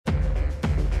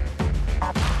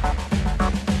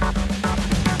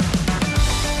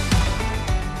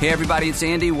Hey everybody, it's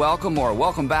Andy.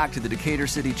 Welcome back to the Decatur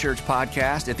City Church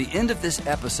podcast. At the end of this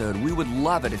episode, we would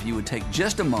love it if you would take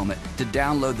just a moment to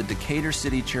download the Decatur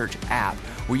City Church app,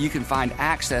 where you can find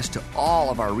access to all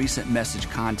of our recent message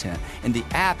content. And the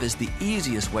app is the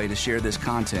easiest way to share this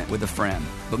content with a friend.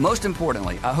 But most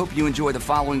importantly, I hope you enjoy the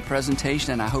following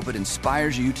presentation, and I hope it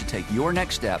inspires you to take your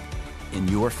next step in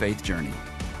your faith journey.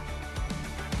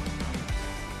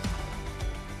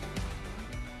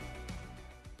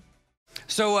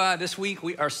 So this week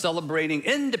we are celebrating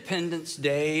Independence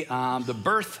Day, the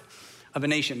birth of a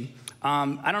nation.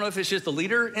 I don't know if it's just the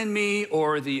leader in me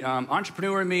or the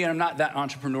entrepreneur in me, and I'm not that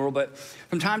entrepreneurial, but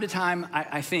from time to time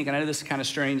I think, and I know this is kind of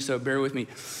strange, so bear with me.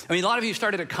 I mean, a lot of you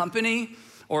started a company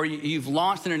or you've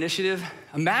launched an initiative.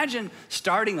 Imagine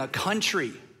starting a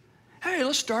country. Hey,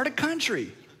 let's start a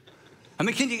country. I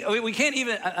mean, we can't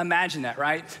even imagine that,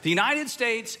 right? The United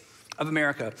States of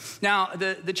America. Now,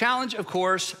 the challenge, of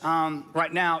course,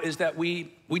 right now is that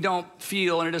we don't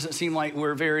feel, and it doesn't seem like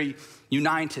we're very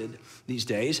united these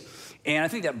days. And I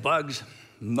think that bugs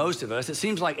most of us. It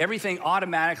seems like everything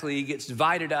automatically gets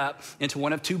divided up into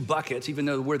one of two buckets, even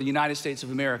though we're the United States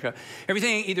of America.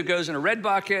 Everything either goes in a red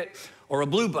bucket or a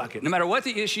blue bucket. No matter what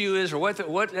the issue is or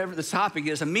whatever the topic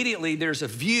is, immediately there's a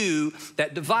view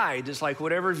that divides. It's like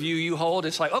whatever view you hold,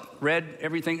 it's like, oh, red,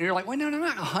 everything. And you're like, wait, no, I'm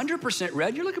not 100%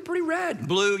 red. You're looking pretty red.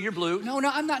 Blue, you're blue. No,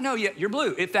 I'm not. No, yet you're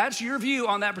blue. If that's your view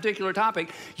on that particular topic,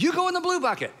 you go in the blue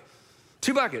bucket.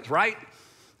 Two buckets, right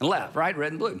and left, right,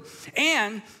 red and blue.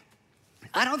 And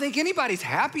I don't think anybody's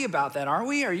happy about that, are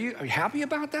we? Are you happy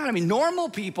about that? I mean, normal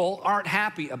people aren't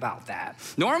happy about that.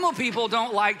 Normal people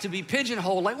don't like to be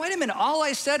pigeonholed. Like, wait a minute, all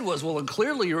I said was, well,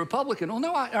 clearly you're Republican. Well,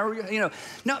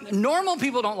 no, normal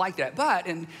people don't like that. But,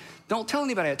 and don't tell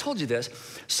anybody I told you this,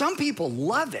 some people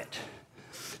love it.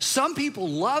 Some people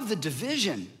love the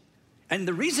division. And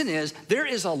the reason is there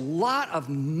is a lot of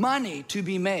money to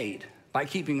be made by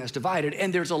keeping us divided.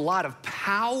 And there's a lot of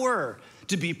power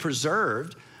to be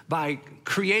preserved by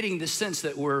creating this sense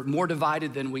that we're more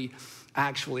divided than we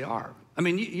actually are. I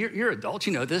mean, you're adults,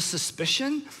 you know this.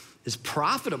 Suspicion is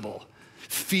profitable.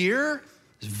 Fear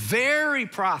is very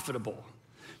profitable.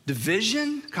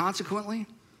 Division, consequently,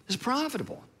 is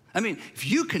profitable. I mean, if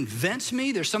you convince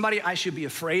me there's somebody I should be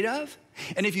afraid of,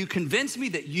 and if you convince me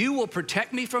that you will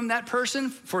protect me from that person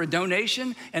for a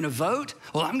donation and a vote,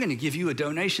 well, I'm gonna give you a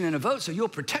donation and a vote so you'll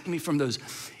protect me from those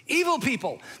evil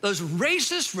people, those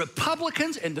racist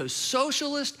Republicans and those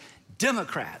socialist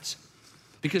Democrats.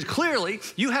 Because clearly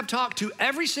you have talked to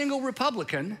every single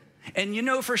Republican and you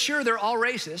know for sure they're all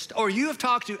racist, or you have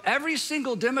talked to every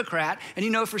single Democrat and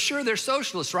you know for sure they're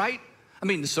socialists, right? I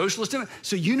mean, the socialist,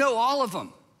 so you know all of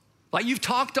them. Like you've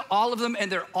talked to all of them and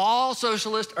they're all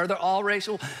socialist or they're all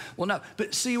racial. Well, no,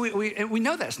 but see, we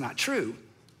know that's not true,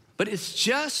 but it's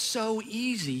just so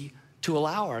easy to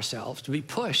allow ourselves to be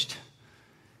pushed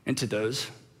into those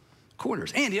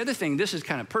corners. And the other thing, this is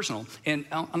kind of personal, and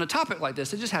on a topic like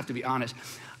this, I just have to be honest.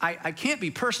 I can't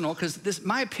be personal because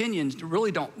my opinions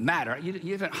really don't matter.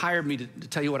 You haven't hired me to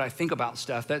tell you what I think about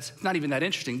stuff. That's not even that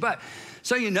interesting. But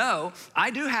so you know, I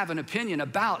do have an opinion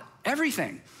about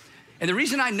everything. And the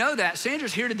reason I know that,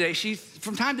 Sandra's here today,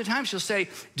 from time to time, she'll say,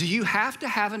 do you have to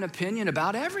have an opinion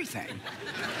about everything?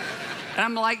 And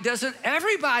I'm like, doesn't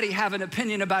everybody have an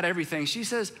opinion about everything? She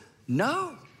says,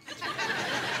 no.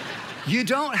 You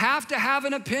don't have to have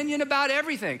an opinion about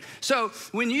everything. So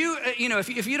when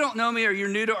if you don't know me or you're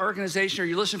new to organization or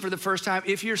you listen for the first time,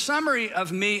 if your summary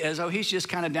of me is, oh, he's just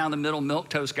kind of down the middle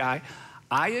milquetoast guy,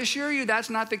 I assure you that's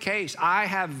not the case. I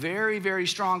have very, very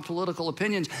strong political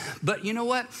opinions. But you know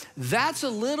what? That's a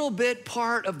little bit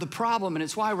part of the problem, and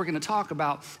it's why we're going to talk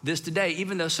about this today,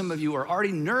 even though some of you are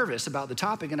already nervous about the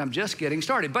topic, and I'm just getting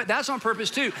started. But that's on purpose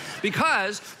too,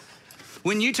 because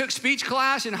when you took speech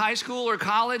class in high school or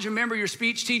college, remember your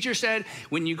speech teacher said,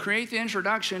 when you create the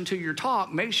introduction to your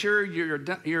talk, make sure your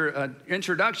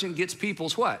introduction gets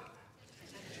people's what?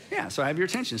 Yeah, so I have your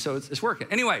attention, so it's working.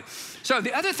 Anyway, so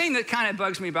the other thing that kind of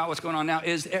bugs me about what's going on now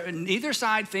is neither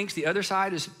side thinks the other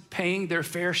side is paying their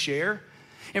fair share.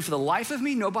 And for the life of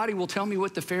me, nobody will tell me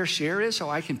what the fair share is so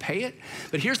I can pay it.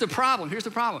 But here's the problem.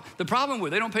 The problem where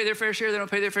they don't pay their fair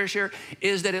share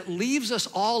is that it leaves us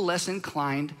all less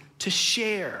inclined to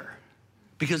share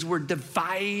because we're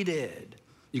divided.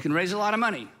 You can raise a lot of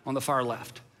money on the far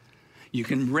left. You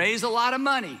can raise a lot of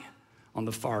money on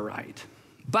the far right.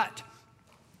 But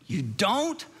you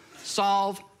don't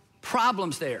solve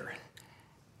problems there,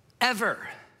 ever.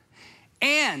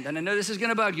 And I know this is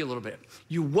gonna bug you a little bit,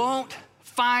 you won't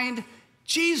find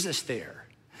Jesus there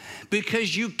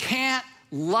because you can't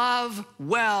love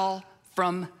well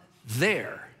from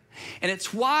there. And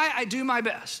it's why I do my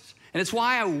best And it's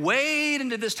why I wade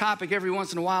into this topic every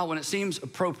once in a while when it seems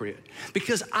appropriate,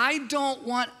 because I don't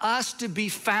want us to be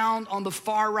found on the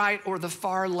far right or the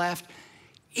far left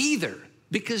either,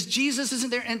 because Jesus isn't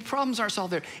there and problems aren't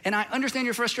solved there. And I understand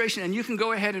your frustration, and you can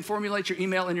go ahead and formulate your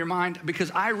email in your mind,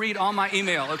 because I read all my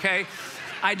email, okay?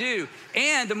 I do.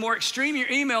 And the more extreme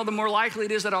your email, the more likely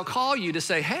it is that I'll call you to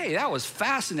say, hey, that was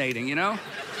fascinating, you know?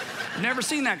 Never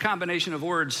seen that combination of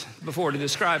words before to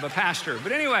describe a pastor.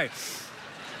 But anyway,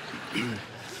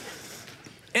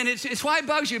 and it's why it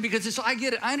bugs you, because I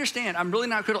get it, I understand. I'm really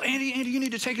not critical. Andy, you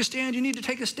need to take a stand. You need to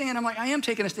take a stand. I'm like, I am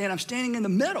taking a stand. I'm standing in the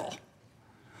middle.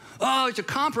 Oh, it's a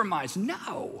compromise.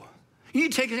 No. You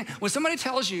need to take a stand. When somebody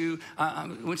tells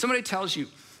you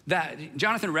that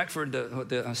Jonathan Reckford,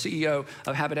 the CEO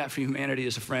of Habitat for Humanity,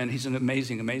 is a friend. He's an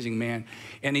amazing, amazing man.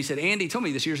 And he said, Andy told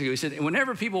me this years ago. He said,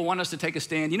 whenever people want us to take a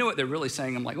stand, you know what they're really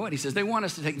saying? I'm like, what? He says, they want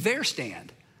us to take their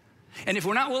stand. And if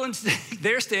we're not willing to take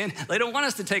their stand, they don't want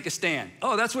us to take a stand.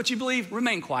 Oh, that's what you believe?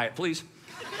 Remain quiet, please.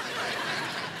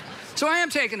 So I am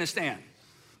taking a stand.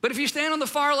 But if you stand on the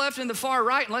far left and the far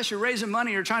right, unless you're raising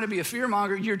money or trying to be a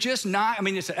fearmonger, you're just not. I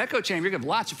mean, it's an echo chamber. You're going to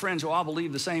have lots of friends who all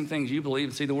believe the same things you believe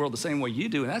and see the world the same way you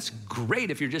do. And that's great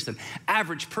if you're just an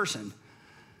average person.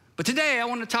 But today I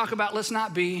want to talk about let's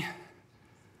not be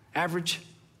average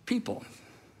people.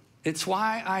 It's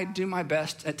why I do my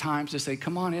best at times to say,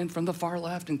 come on in from the far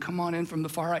left and come on in from the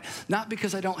far right. Not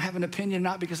because I don't have an opinion,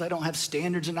 not because I don't have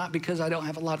standards, and not because I don't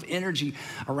have a lot of energy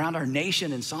around our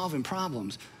nation and solving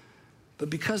problems, but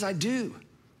because I do.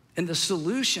 And the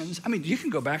solutions, I mean, you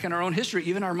can go back in our own history,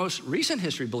 even our most recent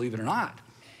history, believe it or not,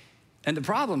 and the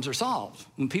problems are solved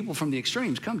when people from the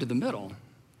extremes come to the middle.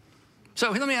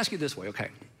 So let me ask you this way, okay?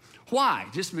 Why,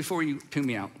 just before you tune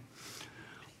me out,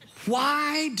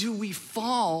 why do we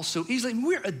fall so easily?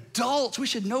 We're adults, we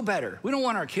should know better. We don't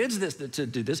want our kids to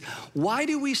do this. Why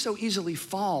do we so easily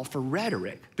fall for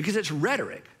rhetoric? Because it's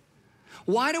rhetoric.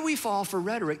 Why do we fall for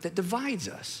rhetoric that divides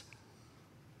us?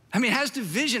 I mean, has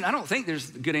division, I don't think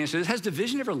there's a good answer to this. Has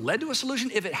division ever led to a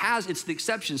solution? If it has, it's the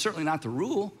exception, certainly not the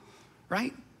rule,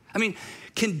 right? I mean,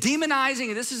 can demonizing,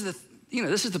 and this is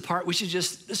the part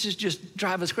this is just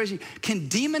drive us crazy. Can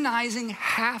demonizing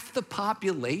half the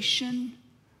population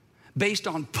based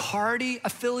on party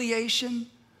affiliation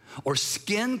or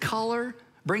skin color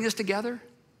bring us together?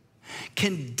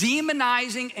 Can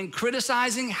demonizing and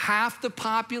criticizing half the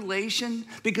population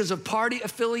because of party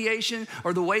affiliation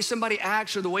or the way somebody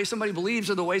acts or the way somebody believes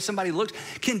or the way somebody looks,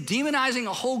 can demonizing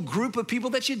a whole group of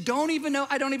people that you don't even know,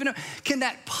 I don't even know, can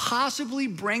that possibly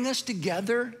bring us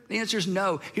together? The answer is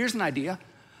no. Here's an idea.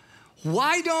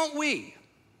 Why don't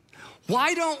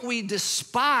we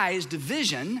despise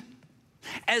division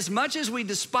as much as we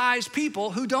despise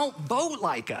people who don't vote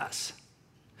like us?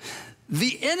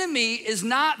 The enemy is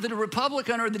not the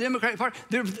Republican or the Democratic Party.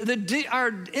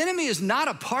 Our enemy is not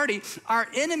a party. Our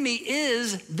enemy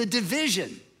is the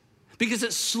division, because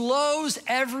it slows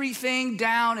everything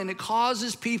down and it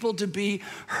causes people to be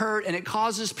hurt, and it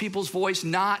causes people's voice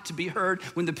not to be heard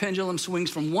when the pendulum swings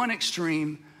from one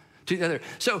extreme to the other.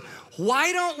 So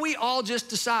why don't we all just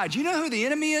decide? You know who the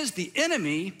enemy is? The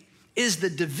enemy is the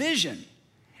division.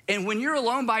 And when you're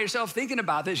alone by yourself thinking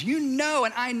about this, you know,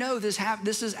 and I know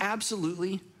this is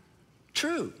absolutely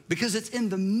true, because it's in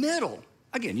the middle.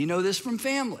 Again, you know this from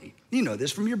family. You know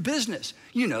this from your business.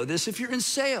 You know this if you're in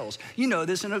sales. You know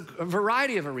this in a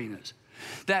variety of arenas.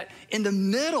 That in the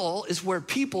middle is where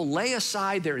people lay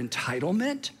aside their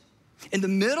entitlement. In the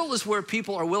middle is where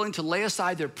people are willing to lay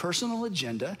aside their personal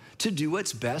agenda to do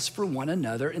what's best for one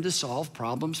another and to solve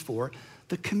problems for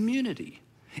the community.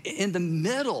 In the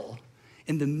middle,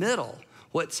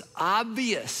 what's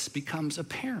obvious becomes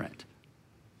apparent.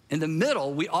 In the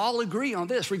middle, we all agree on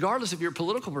this, regardless of your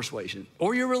political persuasion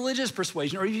or your religious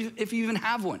persuasion, or if you even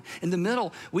have one. In the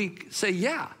middle, we say,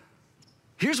 yeah,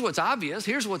 here's what's obvious,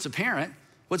 here's what's apparent.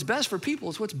 What's best for people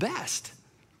is what's best.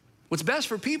 What's best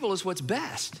for people is what's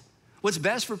best. What's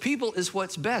best for people is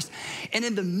what's best. And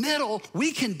in the middle,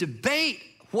 we can debate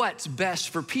what's best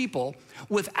for people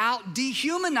without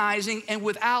dehumanizing and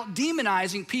without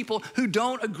demonizing people who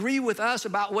don't agree with us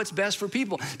about what's best for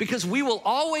people. Because we will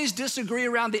always disagree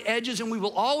around the edges, and we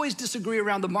will always disagree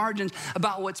around the margins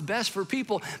about what's best for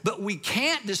people, but we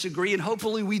can't disagree, and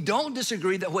hopefully we don't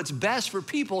disagree, that what's best for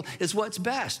people is what's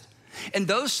best. And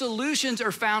those solutions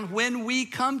are found when we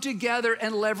come together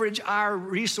and leverage our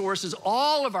resources,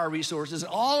 all of our resources,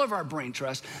 and all of our brain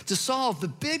trust to solve the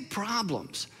big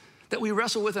problems that we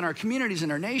wrestle with in our communities,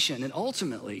 in our nation, and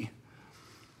ultimately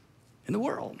in the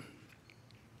world.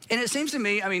 And it seems to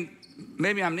me, I mean,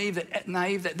 maybe I'm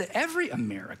naive that every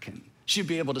American should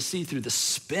be able to see through the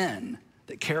spin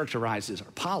that characterizes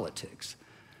our politics.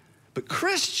 But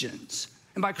Christians,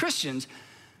 and by Christians,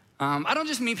 I don't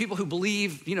just mean people who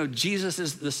believe, Jesus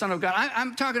is the Son of God.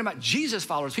 I'm talking about Jesus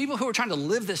followers, people who are trying to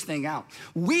live this thing out.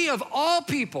 We, of all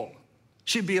people,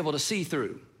 should be able to see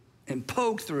through and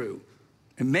poke through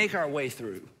and make our way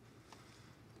through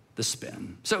the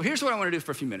spin. So here's what I want to do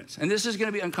for a few minutes. And this is going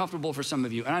to be uncomfortable for some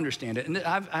of you, and I understand it. And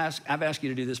I've asked you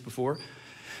to do this before.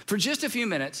 For just a few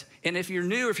minutes, and if you're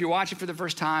new, if you're watching for the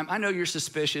first time, I know you're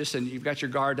suspicious and you've got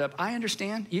your guard up. I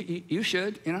understand. You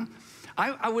should,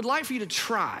 I would like for you to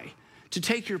try to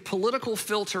take your political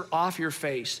filter off your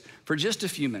face for just a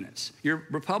few minutes. Your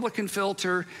Republican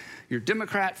filter, your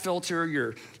Democrat filter,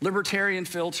 your libertarian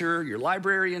filter, your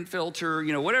librarian filter,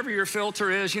 whatever your filter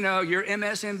is, your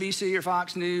MSNBC or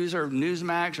Fox News or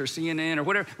Newsmax or CNN or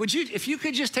whatever. If you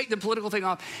could just take the political thing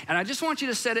off, and I just want you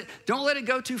to set it, don't let it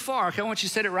go too far, okay? I want you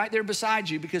to set it right there beside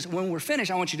you, because when we're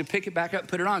finished, I want you to pick it back up,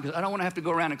 put it on, because I don't want to have to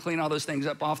go around and clean all those things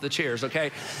up off the chairs,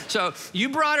 okay? So you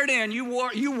brought it in, you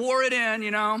wore it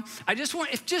in, I just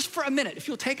want, if just for a minute, if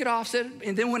you'll take it off, set it,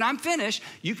 and then when I'm finished,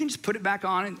 you can just put it back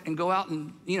on and go out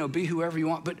and, be whoever you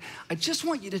want. But I just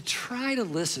want you to try to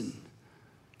listen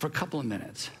for a couple of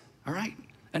minutes, all right?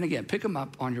 And again, pick them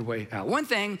up on your way out. One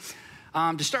thing,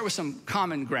 to start with some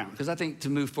common ground, because I think to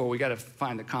move forward, we got to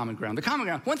find the common ground. The common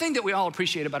ground, one thing that we all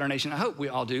appreciate about our nation, I hope we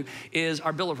all do, is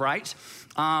our Bill of Rights.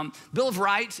 Bill of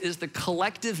Rights is the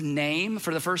collective name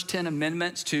for the first 10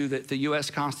 amendments to the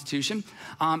U.S. Constitution.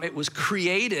 It was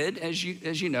created, as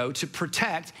you know, to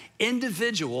protect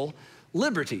individual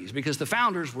liberties, because the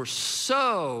founders were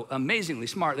so amazingly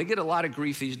smart. They get a lot of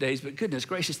grief these days, but goodness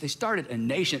gracious, they started a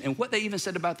nation. And what they even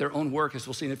said about their own work, as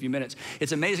we'll see in a few minutes,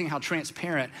 it's amazing how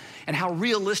transparent and how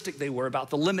realistic they were about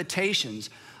the limitations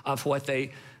of what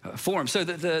they formed. So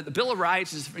the Bill of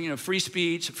Rights is, free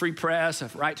speech, free press, a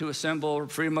right to assemble,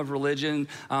 freedom of religion,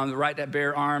 the right to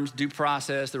bear arms, due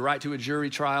process, the right to a jury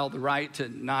trial, the right to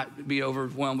not be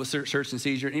overwhelmed with search and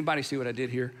seizure. Anybody see what I did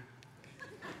here?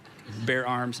 Bear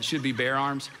arms. It should be bear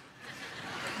arms.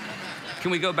 Can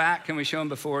we go back? Can we show them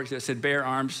before? It said bear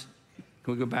arms.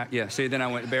 Can we go back? Yeah, see, then I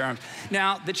went to bear arms.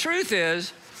 Now, the truth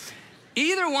is,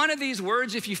 either one of these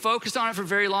words, if you focus on it for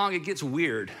very long, it gets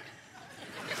weird.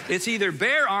 It's either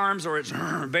bear arms or it's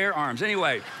bear arms.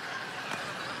 Anyway,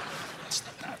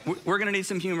 we're going to need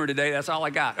some humor today. That's all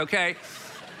I got, okay?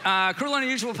 Cruel and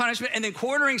unusual punishment, and then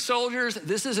quartering soldiers.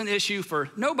 This is an issue for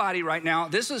nobody right now.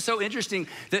 This is so interesting,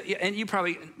 and you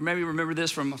probably maybe remember this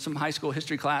from some high school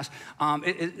history class.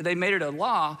 They made it a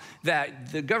law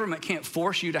that the government can't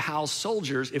force you to house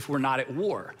soldiers if we're not at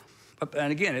war.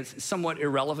 And again, it's somewhat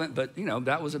irrelevant, but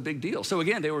that was a big deal. So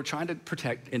again, they were trying to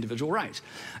protect individual rights.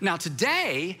 Now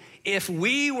today, if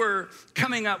we were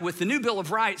coming up with the new Bill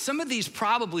of Rights, some of these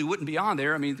probably wouldn't be on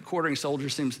there. I mean, quartering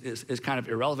soldiers is kind of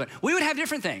irrelevant. We would have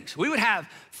different things. We would have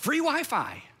free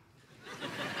Wi-Fi,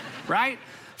 right?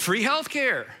 Free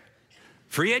healthcare,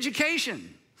 free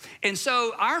education. And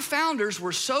so our founders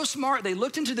were so smart, they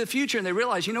looked into the future and they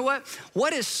realized, you know what?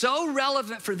 What is so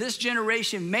relevant for this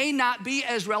generation may not be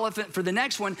as relevant for the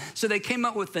next one. So they came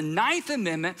up with the 9th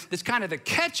Amendment, that's kind of the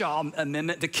catch-all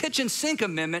amendment, the kitchen sink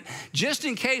amendment, just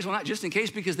in case, well, not just in case,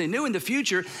 because they knew in the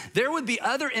future there would be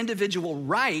other individual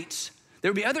rights. There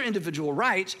would be other individual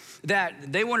rights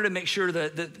that they wanted to make sure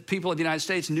that the people of the United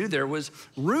States knew there was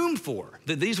room for,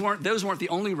 that those weren't the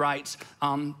only rights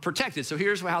protected. So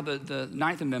here's how the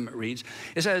 9th Amendment reads.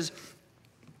 It says,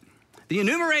 the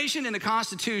enumeration in the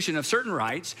Constitution of certain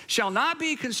rights shall not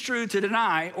be construed to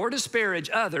deny or disparage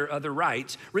other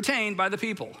rights retained by the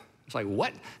people. It's like,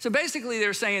 what? So basically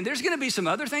they're saying there's gonna be some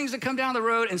other things that come down the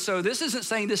road, and so this isn't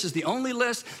saying this is the only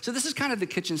list, so this is kind of the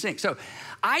kitchen sink. So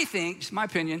I think, it's my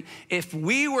opinion, if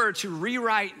we were to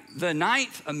rewrite the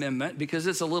 9th Amendment, because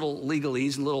it's a little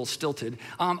legalese and a little stilted,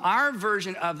 our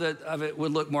version of it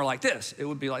would look more like this. It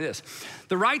would be like this.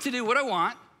 The right to do what I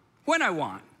want, when I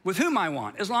want, with whom I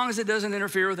want, as long as it doesn't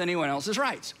interfere with anyone else's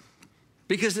rights.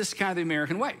 Because this is kind of the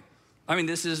American way. I mean,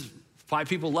 this is why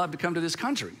people love to come to this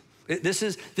country. This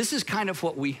is kind of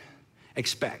what we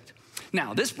expect.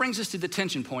 Now, this brings us to the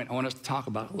tension point I want us to talk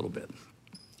about a little bit.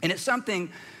 And it's something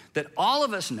that all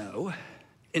of us know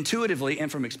intuitively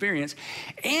and from experience,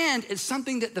 and it's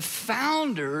something that the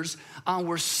founders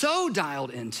were so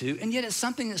dialed into, and yet it's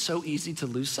something that's so easy to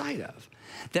lose sight of.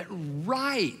 That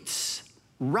rights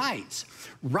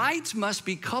must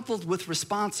be coupled with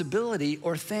responsibility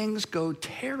or things go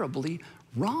terribly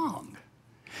wrong.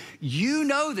 You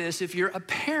know this if you're a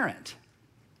parent,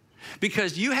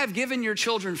 because you have given your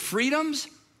children freedoms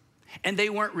and they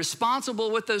weren't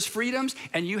responsible with those freedoms,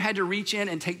 and you had to reach in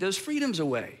and take those freedoms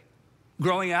away.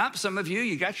 Growing up, some of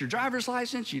you got your driver's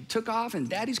license, you took off in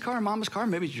daddy's car, mama's car,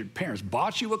 maybe your parents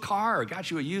bought you a car or got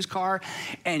you a used car,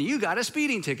 and you got a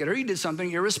speeding ticket or you did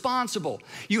something irresponsible.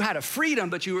 You had a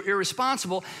freedom, but you were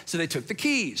irresponsible, so they took the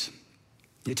keys.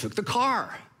 They took the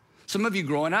car. Some of you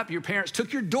growing up, your parents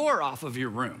took your door off of your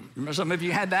room. Remember, some of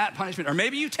you had that punishment. Or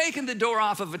maybe you've taken the door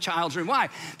off of a child's room. Why?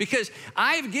 Because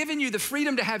I've given you the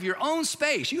freedom to have your own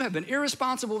space. You have been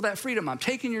irresponsible with that freedom. I'm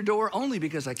taking your door only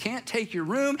because I can't take your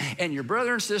room, and your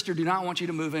brother and sister do not want you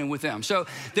to move in with them. So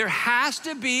there has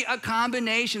to be a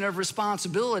combination of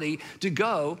responsibility to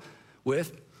go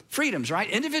with freedoms, right?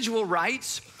 Individual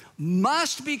rights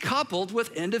must be coupled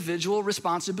with individual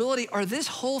responsibility, or this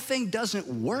whole thing doesn't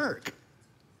work.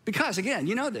 Because again,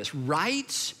 you know this,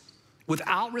 rights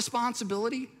without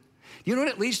responsibility, you know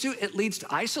what it leads to? It leads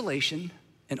to isolation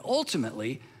and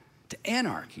ultimately to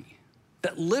anarchy.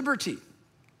 That liberty,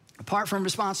 apart from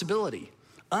responsibility,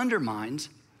 undermines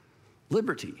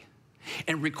liberty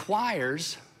and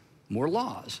requires more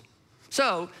laws.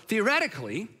 So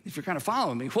theoretically, if you're kind of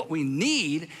following me, what we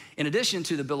need in addition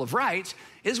to the Bill of Rights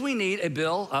is we need a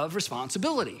Bill of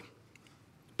Responsibility.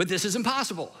 But this is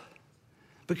impossible,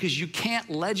 because you can't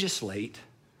legislate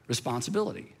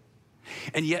responsibility.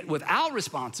 And yet without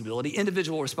responsibility,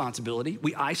 individual responsibility,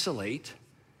 we isolate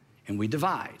and we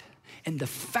divide. And the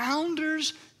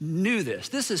founders knew this.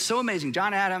 This is so amazing.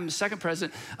 John Adams, second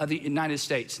president of the United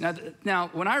States. Now,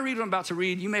 when I read what I'm about to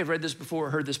read, you may have read this before,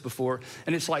 heard this before,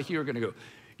 and it's like you're gonna go,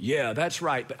 yeah, that's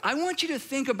right. But I want you to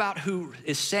think about who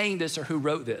is saying this or who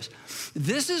wrote this.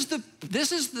 This is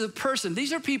the person,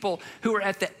 these are people who are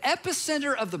at the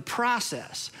epicenter of the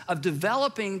process of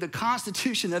developing the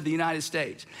Constitution of the United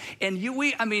States. And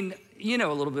you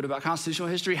know a little bit about constitutional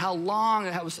history, how long,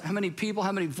 how many people,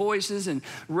 how many voices, and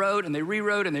wrote, and they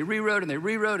rewrote, and they rewrote, and they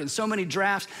rewrote, and so many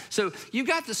drafts. So you've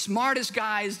got the smartest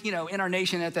guys, in our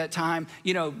nation at that time,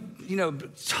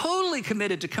 totally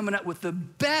committed to coming up with the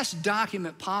best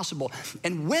document possible.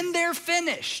 And when they're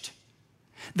finished,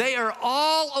 they are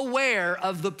all aware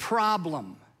of the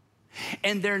problem,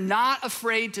 and they're not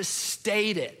afraid to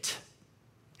state it.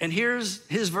 And here's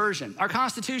his version. Our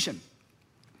Constitution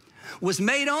was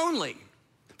made only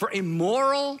for a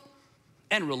moral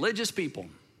and religious people.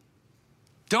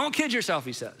 Don't kid yourself,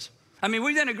 he says.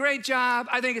 We've done a great job.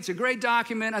 I think it's a great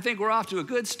document. I think we're off to a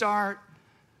good start.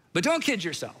 But don't kid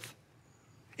yourself.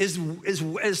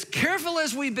 As careful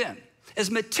as we've been,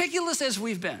 as meticulous as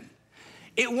we've been,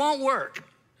 it won't work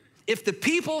if the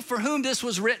people for whom this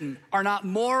was written are not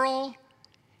moral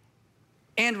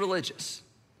and religious.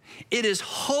 This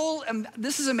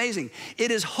is amazing. It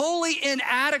is wholly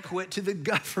inadequate to the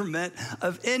government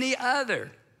of any other.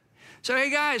 So,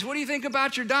 hey guys, what do you think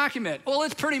about your document? Well,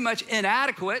 it's pretty much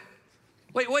inadequate.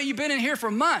 Wait, you've been in here for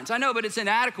months. I know, but it's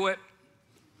inadequate.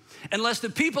 Unless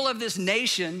the people of this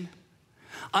nation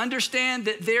understand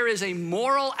that there is a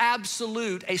moral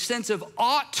absolute, a sense of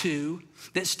ought to,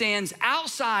 that stands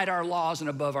outside our laws and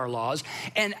above our laws,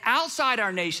 and outside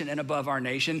our nation and above our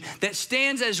nation, that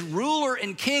stands as ruler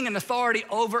and king and authority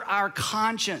over our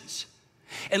conscience.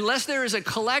 Unless there is a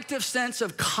collective sense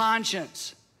of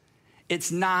conscience,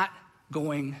 it's not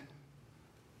going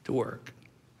to work.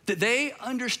 That they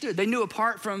understood, they knew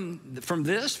apart from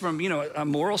this, a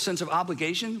moral sense of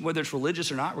obligation, whether it's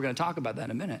religious or not, we're gonna talk about that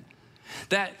in a minute,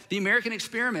 that the American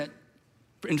experiment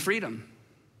in freedom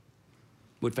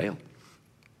would fail.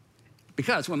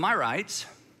 Because when my rights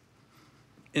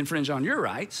infringe on your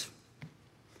rights,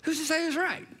 who's to say who's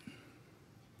right?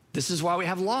 This is why we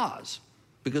have laws.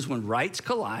 Because when rights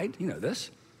collide, you know this,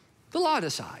 the law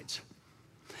decides.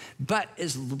 But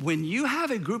when you have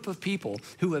a group of people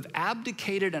who have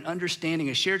abdicated an understanding,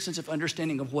 a shared sense of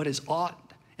understanding of what is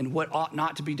ought and what ought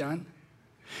not to be done,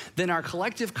 then our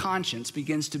collective conscience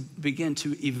begins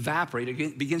to evaporate,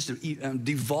 it begins to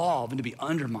devolve and to be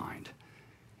undermined.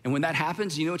 And when that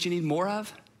happens, you know what you need more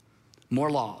of?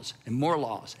 More laws, and more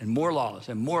laws, and more laws,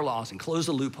 and more laws, and close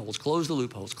the loopholes, close the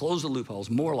loopholes, close the loopholes,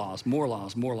 more laws, more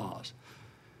laws, more laws.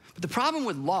 But the problem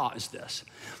with law is this.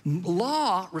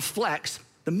 Law reflects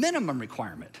the minimum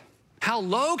requirement. How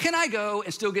low can I go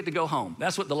and still get to go home?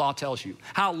 That's what the law tells you.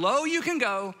 How low you can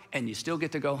go and you still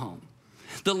get to go home.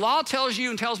 The law tells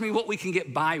you and tells me what we can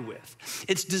get by with.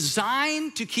 It's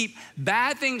designed to keep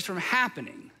bad things from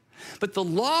happening. But the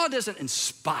law doesn't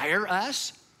inspire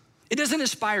us. It doesn't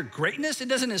inspire greatness. It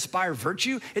doesn't inspire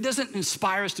virtue. It doesn't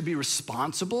inspire us to be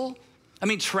responsible.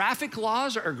 Traffic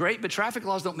laws are great, but traffic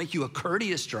laws don't make you a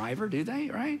courteous driver, do they,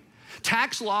 right?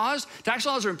 Tax laws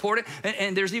are important,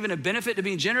 and there's even a benefit to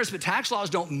being generous, but tax laws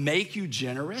don't make you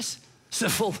generous.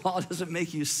 Civil law doesn't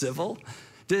make you civil.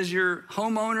 Does your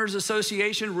homeowners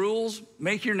association rules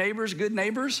make your neighbors good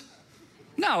neighbors?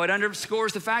 No, it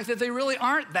underscores the fact that they really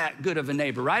aren't that good of a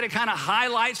neighbor, right? It kind of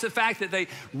highlights the fact that they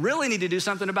really need to do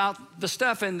something about the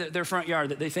stuff in their front yard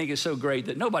that they think is so great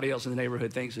that nobody else in the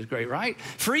neighborhood thinks is great, right?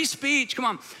 Free speech, come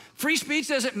on. Free speech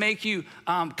doesn't make you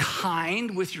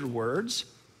kind with your words.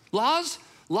 Laws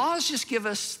just give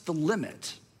us the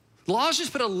limit. Laws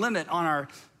just put a limit on our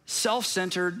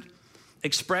self-centered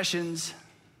expressions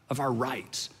of our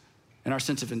rights and our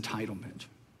sense of entitlement.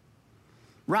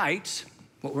 Rights,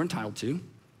 what we're entitled to.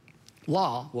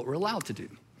 Law, what we're allowed to do.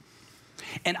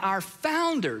 And our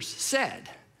founders said,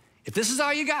 if this is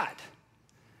all you got,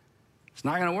 it's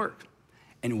not gonna work.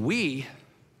 And we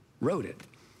wrote it.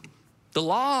 The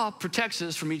law protects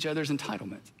us from each other's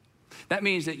entitlement. That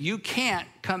means that you can't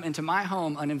come into my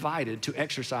home uninvited to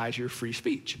exercise your free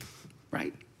speech,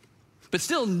 right? But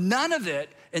still, none of it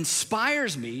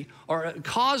inspires me or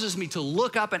causes me to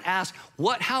look up and ask,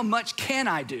 how much can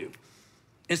I do?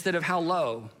 Instead of how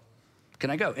low can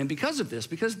I go? And because of this,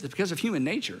 because of human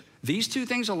nature, these two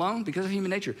things alone, because of human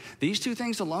nature, these two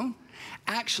things alone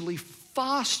actually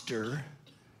foster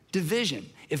division.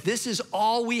 If this is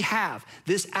all we have,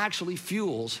 this actually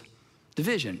fuels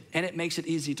division, and it makes it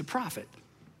easy to profit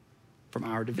from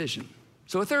our division.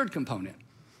 So a third component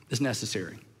is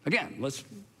necessary. Again,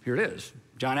 here it is.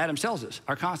 John Adams tells us,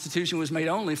 our Constitution was made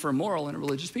only for a moral and a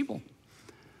religious people.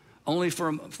 Only for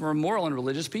a moral and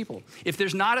religious people. If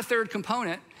there's not a third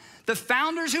component, the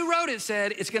founders who wrote it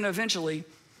said it's gonna eventually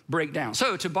break down.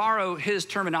 So to borrow his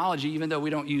terminology, even though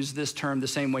we don't use this term the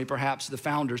same way perhaps the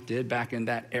founders did back in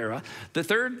that era, the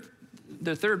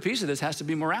third piece of this has to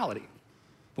be morality.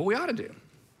 What we ought to do,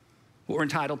 what we're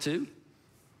entitled to,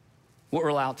 what we're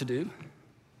allowed to do,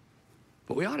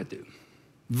 what we ought to do.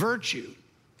 Virtue.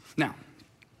 Now,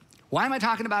 why am I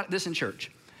talking about this in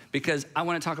church? Because I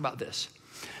wanna talk about this.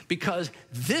 Because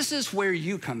this is where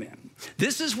you come in.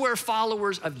 This is where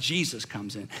followers of Jesus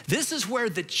comes in. This is where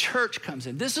the church comes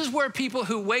in. This is where people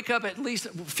who wake up at least a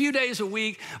few days a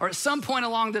week or at some point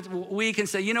along the week and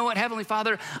say, you know what, Heavenly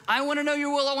Father, I wanna know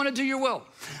your will, I wanna do your will.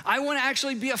 I wanna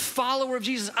actually be a follower of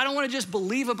Jesus. I don't wanna just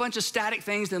believe a bunch of static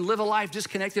things and live a life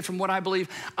disconnected from what I believe.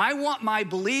 I want my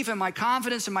belief and my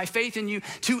confidence and my faith in you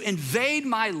to invade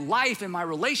my life and my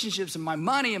relationships and my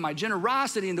money and my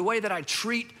generosity and the way that I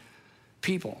treat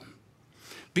people.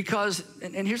 Because,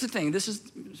 and here's the thing,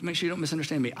 make sure you don't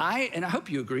misunderstand me. And I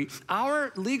hope you agree,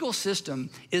 our legal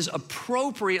system is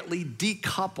appropriately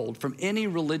decoupled from any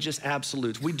religious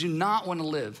absolutes. We do not want to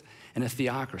live in a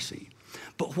theocracy.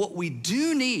 But what we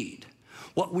do need,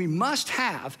 what we must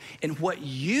have, and what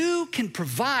you can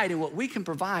provide and what we can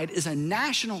provide is a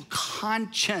national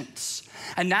conscience.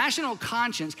 A national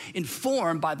conscience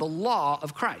informed by the law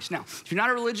of Christ. Now, if you're not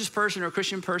a religious person or a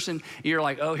Christian person, you're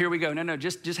like, oh, here we go. No,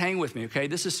 just hang with me, okay?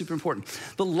 This is super important.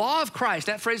 The law of Christ,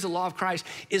 that phrase, the law of Christ,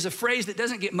 is a phrase that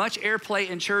doesn't get much airplay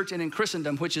in church and in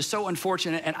Christendom, which is so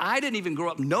unfortunate. And I didn't even grow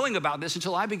up knowing about this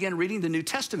until I began reading the New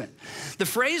Testament. The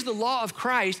phrase, the law of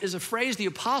Christ, is a phrase the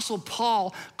Apostle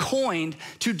Paul coined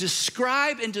to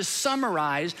describe and to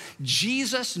summarize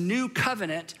Jesus' new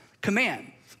covenant command.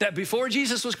 That before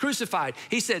Jesus was crucified,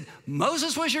 he said,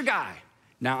 Moses was your guy,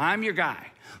 now I'm your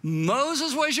guy.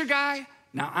 Moses was your guy,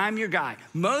 now I'm your guy.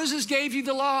 Moses gave you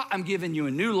the law, I'm giving you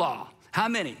a new law. How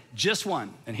many? Just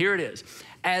one, and here it is.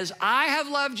 As I have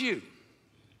loved you,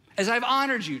 as I've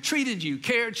honored you, treated you,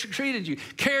 cared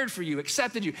for you,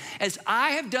 accepted you, as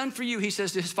I have done for you, he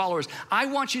says to his followers, I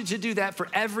want you to do that for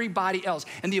everybody else.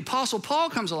 And the Apostle Paul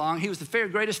comes along. He was the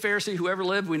greatest Pharisee who ever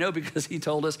lived. We know because he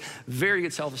told us, very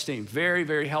good self-esteem, very,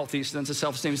 very healthy sense of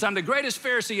self-esteem. So I'm the greatest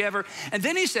Pharisee ever. And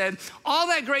then he said, all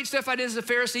that great stuff I did as a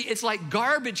Pharisee, it's like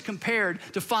garbage compared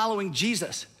to following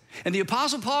Jesus. And the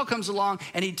Apostle Paul comes along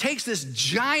and he takes this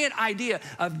giant idea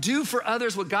of do for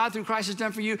others what God through Christ has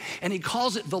done for you, and he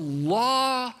calls it the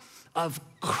law of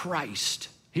Christ.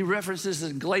 He references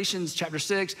in Galatians chapter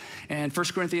 6 and 1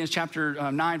 Corinthians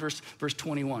chapter 9, verse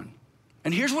 21.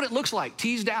 And here's what it looks like,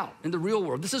 teased out in the real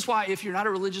world. This is why if you're not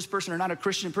a religious person or not a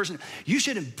Christian person, you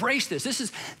should embrace this.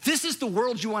 This is the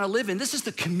world you want to live in. This is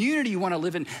the community you want to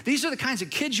live in. These are the kinds of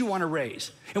kids you want to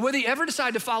raise. And whether you ever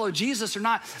decide to follow Jesus or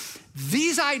not,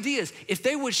 these ideas, if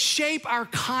they would shape our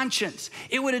conscience,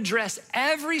 it would address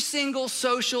every single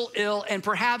social ill and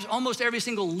perhaps almost every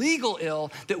single legal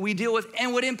ill that we deal with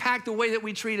and would impact the way that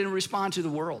we treat and respond to the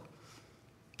world.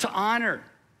 To honor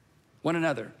one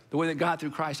another the way that God through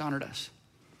Christ honored us.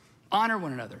 Honor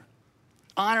one another.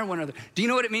 Honor one another. Do you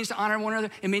know what it means to honor one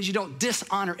another? It means you don't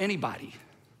dishonor anybody.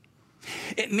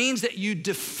 It means that you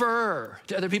defer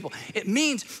to other people. It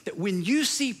means that when you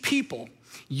see people,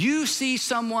 you see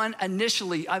someone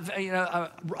initially,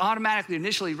 automatically,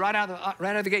 initially, right out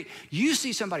of the gate, you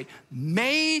see somebody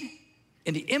made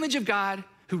in the image of God,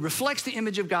 who reflects the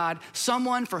image of God,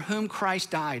 someone for whom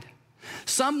Christ died,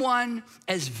 someone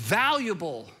as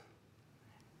valuable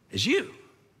as you.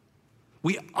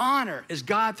 We honor as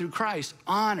God through Christ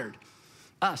honored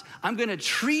us. I'm gonna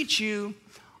treat you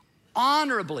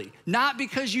honorably, not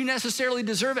because you necessarily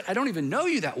deserve it. I don't even know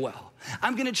you that well.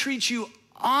 I'm gonna treat you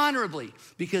honorably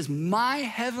because my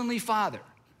heavenly Father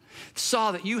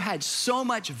saw that you had so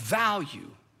much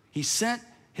value. He sent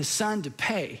his son to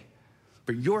pay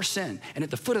for your sin. And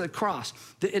at the foot of the cross,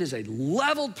 it is a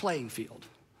leveled playing field.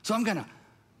 So I'm gonna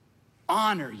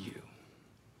honor you.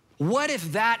 What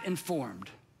if that informed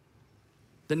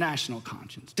the national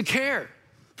conscience? To care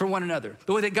for one another,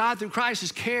 the way that God through Christ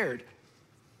has cared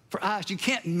for us. You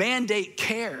can't mandate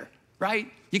care, right?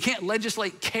 You can't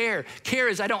legislate care. Care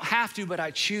is I don't have to, but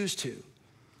I choose to.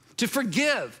 To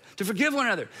forgive one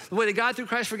another, the way that God through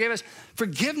Christ forgave us.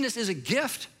 Forgiveness is a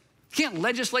gift. You can't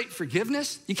legislate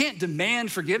forgiveness. You can't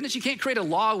demand forgiveness. You can't create a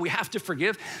law, we have to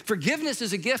forgive. Forgiveness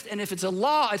is a gift, and if it's a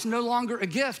law, it's no longer a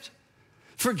gift.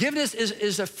 Forgiveness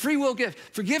is a free will gift.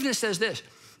 Forgiveness says this: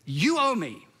 you owe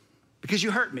me because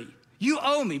you hurt me. You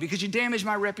owe me because you damaged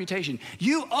my reputation.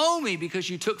 You owe me because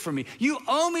you took from me. You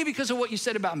owe me because of what you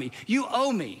said about me. You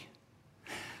owe me.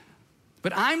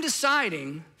 But I'm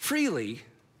deciding freely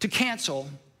to cancel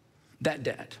that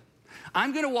debt.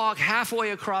 I'm gonna walk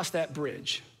halfway across that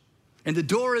bridge, and the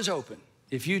door is open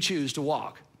if you choose to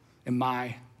walk in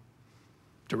my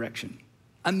direction.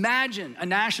 Imagine a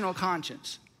national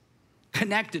conscience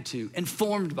connected to,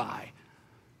 informed by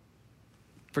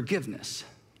forgiveness,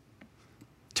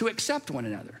 to accept one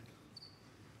another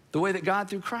the way that God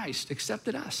through Christ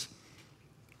accepted us.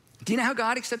 Do you know how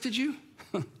God accepted you?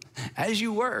 As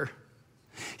you were.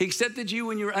 He accepted you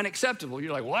when you were unacceptable.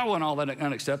 You're like, well, I wasn't all that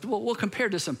unacceptable. Well,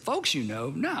 compared to some folks you know,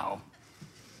 no.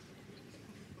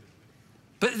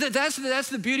 But that's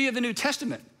the beauty of the New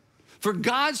Testament. For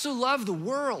God so loved the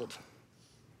world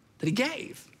that he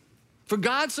gave. For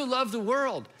God so loved the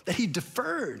world that he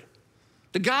deferred.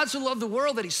 That God so loved the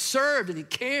world that he served and he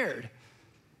cared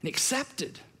and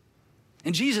accepted.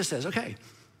 And Jesus says, okay,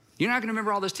 you're not gonna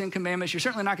remember all those 10 commandments. You're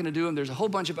certainly not gonna do them. There's a whole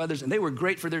bunch of others, and they were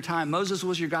great for their time. Moses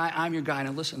was your guy, I'm your guy.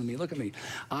 Now listen to me, look at me.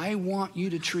 I want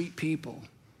you to treat people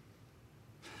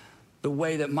the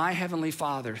way that my heavenly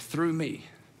Father, through me,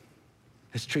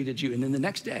 has treated you. And then the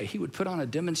next day, he would put on a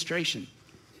demonstration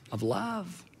of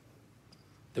love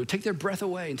that would take their breath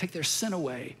away and take their sin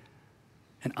away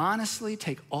and honestly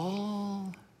take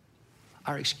all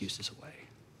our excuses away.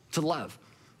 To love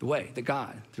the way that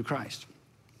God, through Christ,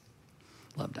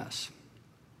 loved us.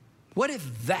 What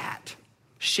if that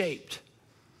shaped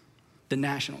the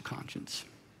national conscience?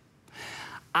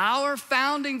 Our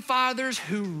founding fathers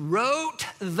who wrote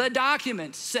the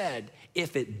document said,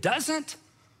 if it doesn't,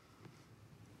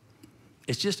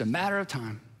 it's just a matter of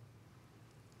time.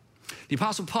 The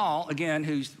Apostle Paul, again,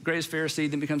 who's the greatest Pharisee,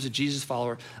 then becomes a Jesus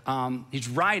follower, he's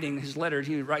writing his letter.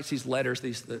 He writes these letters,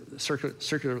 the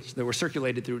circulars that were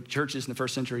circulated through churches in the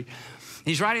first century.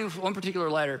 He's writing one particular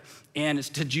letter, and it's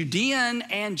to Judean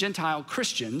and Gentile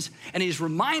Christians, and he's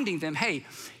reminding them, hey,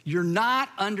 you're not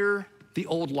under the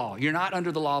old law. You're not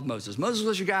under the law of Moses. Moses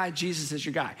was your guy, Jesus is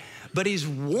your guy. But he's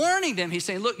warning them, he's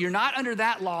saying, look, you're not under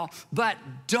that law, but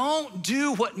don't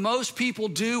do what most people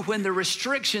do when the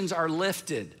restrictions are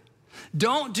lifted.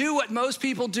 Don't do what most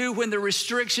people do when the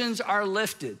restrictions are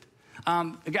lifted.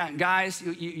 Again, guys,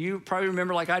 you probably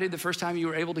remember like I did the first time you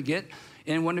were able to get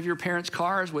in one of your parents'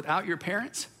 cars without your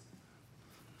parents.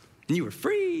 And you were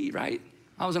free, right?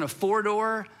 I was in a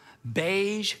 4-door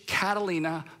beige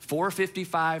Catalina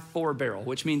 455 4-barrel,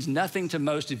 which means nothing to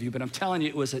most of you, but I'm telling you,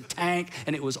 it was a tank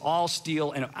and it was all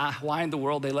steel, and why in the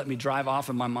world they let me drive off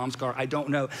in my mom's car, I don't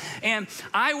know. And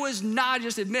I was not,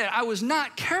 just admit, I was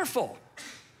not careful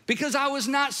because I was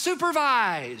not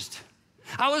supervised.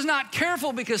 I was not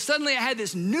careful because suddenly I had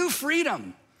this new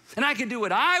freedom and I could do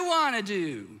what I want to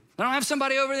do. I don't have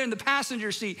somebody over there in the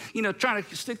passenger seat, trying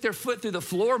to stick their foot through the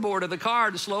floorboard of the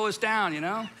car to slow us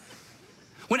down,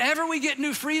 Whenever we get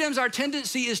new freedoms, our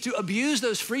tendency is to abuse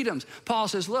those freedoms. Paul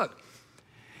says, look,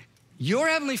 your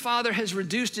heavenly Father has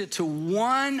reduced it to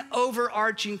one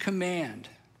overarching command.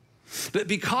 But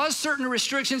because certain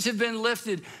restrictions have been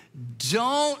lifted,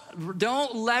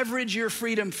 don't leverage your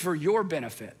freedom for your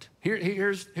benefit.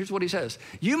 Here's what he says.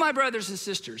 You, my brothers and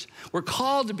sisters, were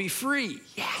called to be free,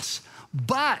 yes,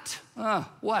 but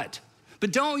what?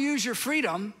 But don't use your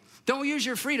freedom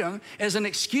as an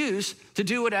excuse to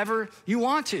do whatever you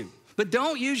want to. But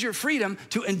don't use your freedom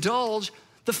to indulge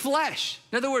the flesh.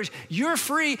 In other words, you're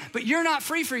free, but you're not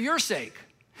free for your sake.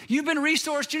 You've been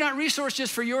resourced. You're not resourced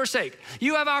just for your sake.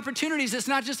 You have opportunities. It's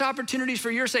not just opportunities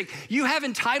for your sake. You have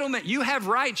entitlement. You have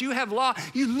rights. You have law.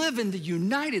 You live in the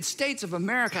United States of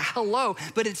America. Hello.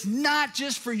 But it's not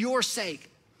just for your sake.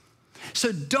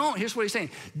 So here's what he's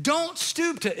saying. Don't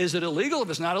stoop to, is it illegal? If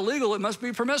it's not illegal, it must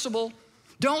be permissible.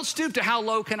 Don't stoop to how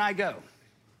low can I go?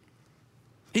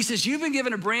 He says, you've been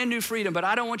given a brand new freedom, but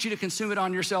I don't want you to consume it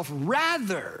on yourself.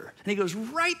 Rather, and he goes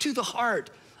right to the heart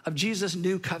of Jesus'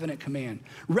 new covenant command.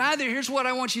 Rather, here's what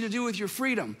I want you to do with your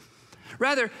freedom.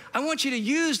 Rather, I want you to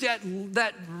use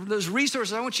those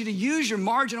resources. I want you to use your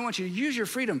margin. I want you to use your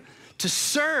freedom to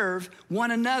serve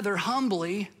one another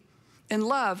humbly in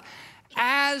love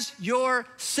as your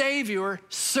Savior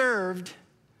served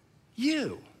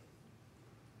you.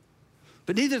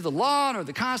 But neither the law nor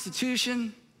the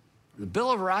Constitution or the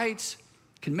Bill of Rights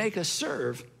can make us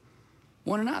serve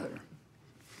one another.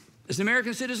 As an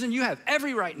American citizen, you have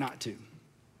every right not to.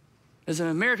 As an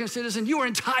American citizen, you are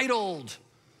entitled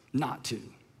not to.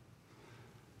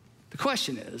 The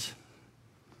question is,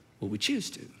 will we choose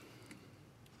to?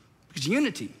 Because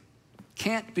unity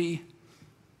can't be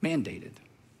mandated.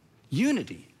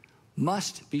 Unity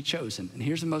must be chosen. And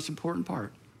here's the most important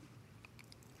part.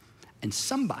 And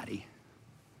somebody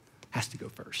has to go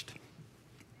first.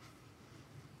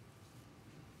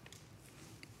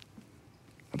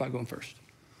 How about going first?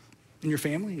 In your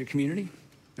family, your community,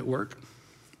 at work?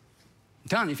 I'm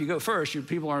telling you, if you go first, your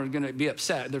people are going to be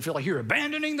upset. They feel like you're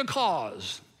abandoning the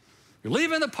cause. You're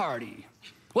leaving the party.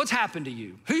 What's happened to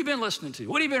you? Who you been listening to?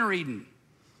 What have you been reading?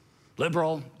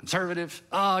 Liberal, conservative.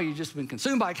 Oh, you've just been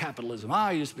consumed by capitalism. Oh,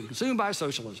 you've just been consumed by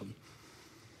socialism.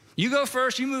 You go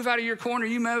first, you move out of your corner,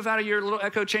 you move out of your little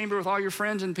echo chamber with all your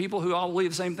friends and people who all believe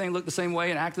the same thing, look the same way,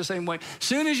 and act the same way. As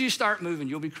soon as you start moving,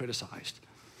 you'll be criticized.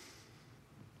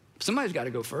 Somebody's got to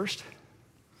go first.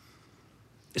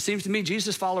 It seems to me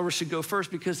Jesus followers should go first,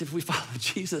 because if we follow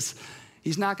Jesus,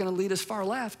 he's not going to lead us far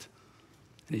left,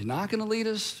 and he's not going to lead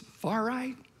us far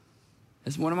right.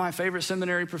 As one of my favorite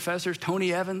seminary professors,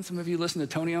 Tony Evans, some of you listen to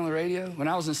Tony on the radio. When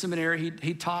I was in seminary,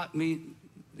 he taught me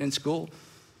in school.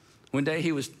 One day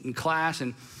he was in class,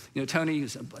 and Tony,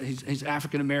 he's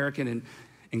African-American, and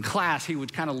in class he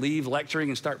would kind of leave lecturing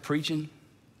and start preaching.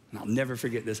 And I'll never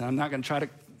forget this. I'm not going to try to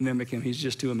mimic him. He's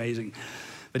just too amazing.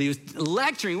 But he was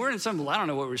lecturing. We're in some, I don't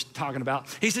know what we're talking about.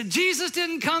 He said, Jesus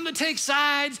didn't come to take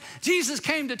sides. Jesus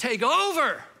came to take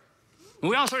over. And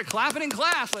we all started clapping in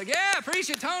class like, yeah, preach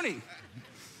it, Tony.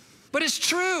 But it's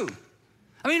true.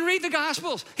 I mean, read the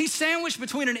Gospels. He's sandwiched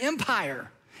between an empire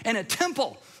and a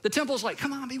temple. The temple's like,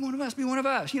 come on, be one of us, be one of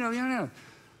us. The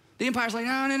empire's like,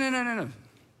 no.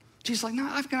 Jesus is like, no,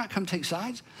 I've not come to take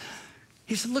sides.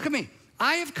 He said, look at me.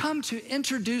 I have come to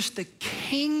introduce the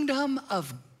kingdom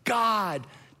of God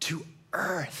to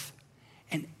earth.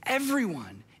 And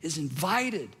everyone is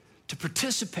invited to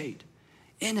participate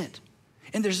in it.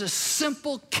 And there's a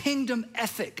simple kingdom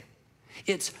ethic.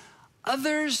 It's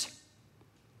others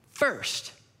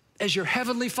first, as your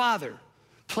heavenly Father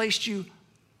placed you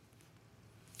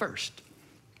first.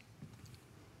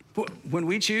 When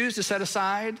we choose to set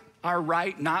aside our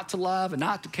right not to love and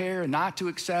not to care and not to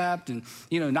accept and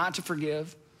not to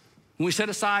forgive, when we set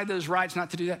aside those rights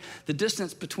not to do that, the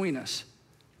distance between us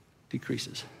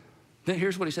decreases. Then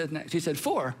here's what he said next. He said,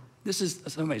 this is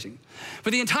so amazing.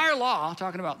 For the entire law,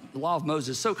 talking about the law of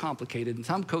Moses, so complicated and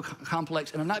so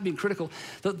complex, and I'm not being critical,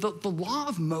 the law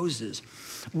of Moses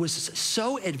was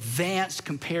so advanced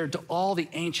compared to all the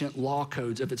ancient law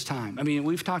codes of its time. I mean,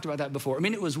 we've talked about that before. I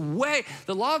mean,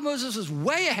 the law of Moses was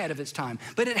way ahead of its time,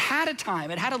 but it had a time,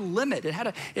 it had a limit, it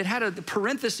had a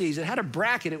parentheses, it had a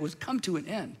bracket, it was come to an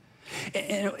end.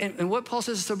 And what Paul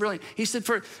says is so brilliant. He said,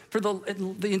 for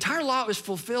the entire law was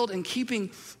fulfilled in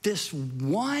keeping this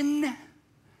one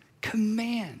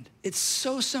command. It's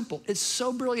so simple. It's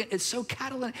so brilliant. It's so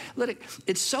catalytic.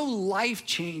 It's so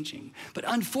life-changing. But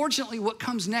unfortunately, what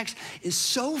comes next is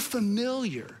so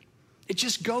familiar. It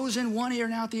just goes in one ear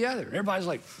and out the other. Everybody's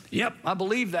like, yep, I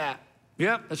believe that.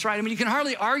 Yep, that's right. I mean, you can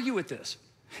hardly argue with this.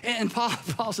 And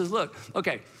Paul says, look,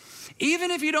 okay,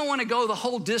 even if you don't want to go the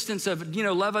whole distance of,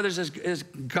 love others as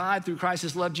God through Christ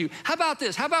has loved you, how about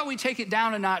this? How about we take it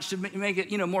down a notch to make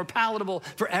it, more palatable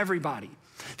for everybody?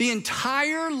 The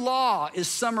entire law is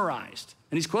summarized,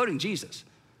 and he's quoting Jesus,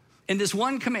 in this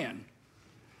one command.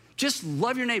 Just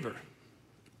love your neighbor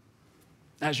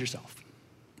as yourself.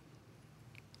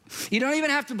 You don't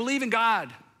even have to believe in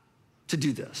God to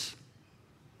do this.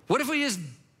 What if we just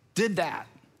did that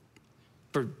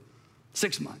for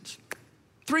 6 months?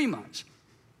 3 months,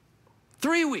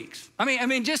 3 weeks. What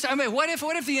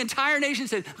if the entire nation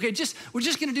said, okay, we're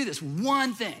just gonna do this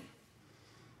one thing.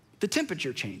 The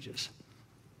temperature changes.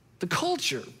 the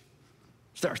culture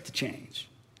starts to change.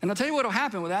 And I'll tell you what will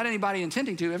happen without anybody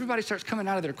intending to. Everybody starts coming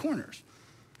out of their corners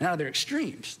and out of their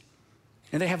extremes.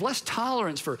 And they have less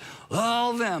tolerance for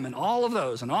all of them and all of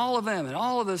those and all of them and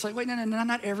all of those. Like, wait, no,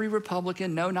 not every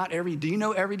Republican. No, not every. Do you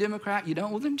know every Democrat? You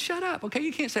don't? Well, then shut up, okay?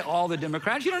 You can't say all the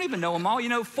Democrats. You don't even know them all. You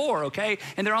know 4, okay?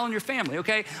 And they're all in your family,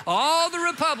 okay? All the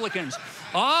Republicans.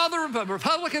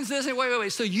 Republicans this and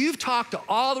wait. So you've talked to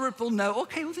all the Republicans. No,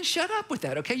 okay, well, then shut up with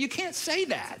that, okay? You can't say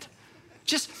that.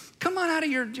 Just come on out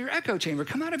of your echo chamber.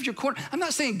 Come out of your corner. I'm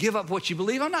not saying give up what you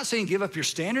believe. I'm not saying give up your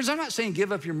standards. I'm not saying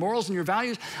give up your morals and your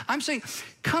values. I'm saying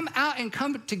come out and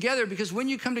come together, because when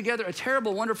you come together, a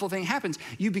terrible, wonderful thing happens.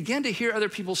 You begin to hear other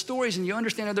people's stories and you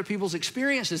understand other people's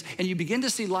experiences, and you begin to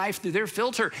see life through their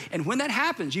filter. And when that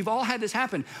happens, you've all had this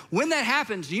happen. When that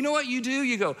happens, do you know what you do?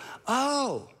 You go,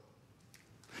 oh.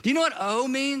 Do you know what oh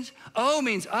means? Oh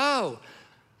means, oh,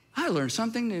 I learned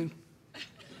something new.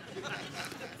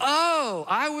 Oh,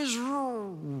 I was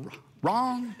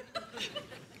wrong.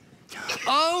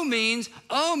 Oh means,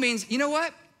 you know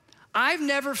what? I've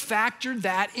never factored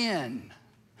that in.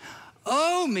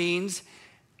 Oh means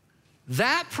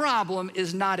that problem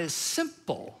is not as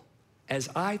simple as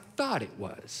I thought it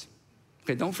was.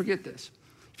 Okay, don't forget this.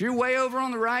 If you're way over on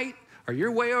the right or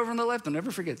you're way over on the left, don't ever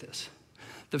forget this.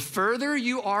 The further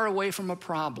you are away from a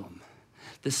problem,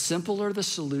 the simpler the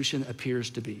solution appears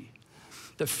to be.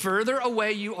 The further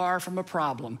away you are from a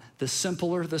problem, the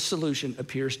simpler the solution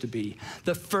appears to be.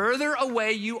 The further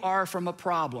away you are from a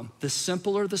problem, the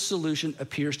simpler the solution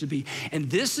appears to be.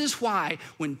 And this is why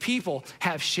when people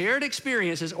have shared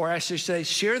experiences, or I should say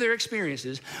share their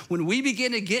experiences, when we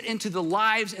begin to get into the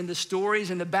lives and the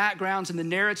stories and the backgrounds and the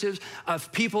narratives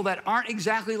of people that aren't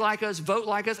exactly like us, vote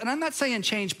like us, and I'm not saying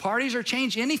change parties or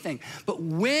change anything, but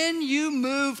when you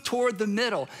move toward the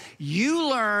middle, you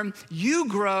learn, you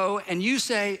grow, and you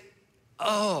say,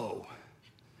 oh,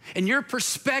 and your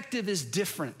perspective is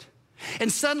different. And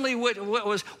suddenly what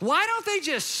was, why don't they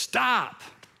just stop?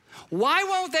 Why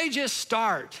won't they just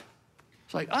start?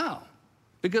 It's like, oh,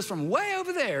 because from way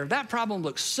over there, that problem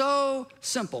looks so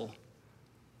simple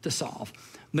to solve.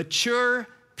 Mature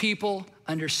people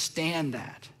understand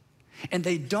that. And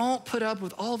they don't put up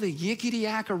with all the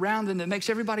yickety-yak around them that makes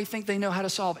everybody think they know how to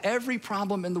solve every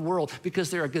problem in the world, because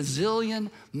they're a gazillion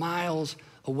miles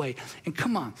away. And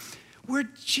come on, we're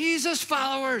Jesus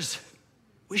followers.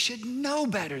 We should know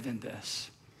better than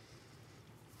this.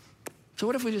 So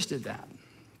what if we just did that?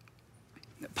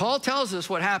 Paul tells us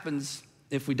what happens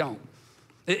if we don't.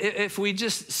 If we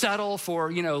just settle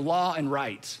for, law and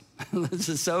rights. This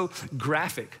is so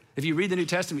graphic. If you read the New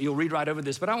Testament, you'll read right over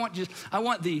this. But I want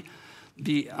the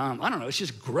I don't know, it's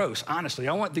just gross, honestly.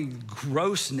 I want the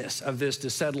grossness of this to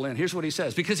settle in. Here's what he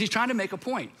says, because he's trying to make a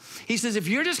point. He says, if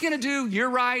you're just gonna do your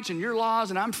rights and your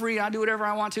laws and I'm free, I do whatever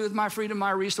I want to with my freedom,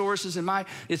 my resources, and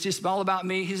it's just all about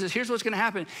me. He says, here's what's gonna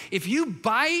happen. If you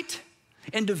bite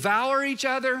and devour each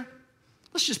other,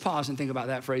 let's just pause and think about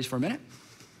that phrase for a minute.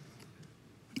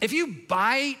 If you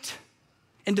bite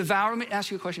and devour, let me ask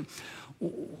you a question.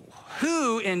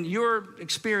 Who in your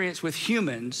experience with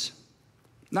humans,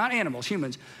 not animals,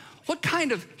 humans, what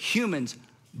kind of humans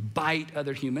bite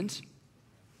other humans?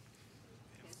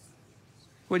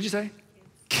 What'd you say?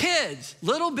 Kids,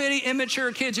 little bitty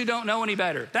immature kids who don't know any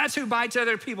better. That's who bites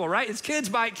other people, right? It's kids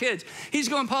bite kids.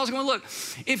 Paul's going, look,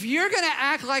 if you're gonna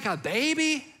act like a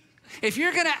baby, if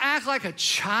you're gonna act like a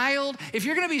child, if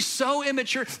you're gonna be so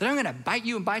immature that I'm gonna bite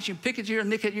you and pick at you and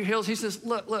nick at your heels, he says,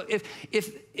 look,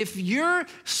 if you're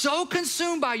so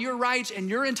consumed by your rights and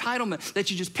your entitlement that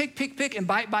you just pick and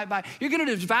bite, you're gonna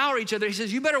devour each other. He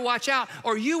says, you better watch out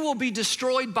or you will be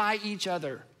destroyed by each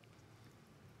other.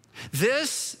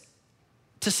 This,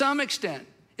 to some extent,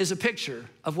 is a picture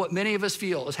of what many of us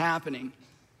feel is happening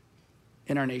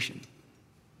in our nation.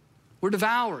 We're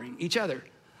devouring each other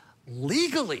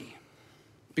legally.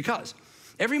 Because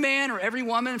every man or every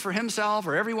woman for himself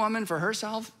or every woman for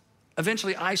herself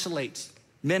eventually isolates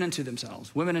men into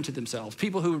themselves, women into themselves,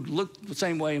 people who look the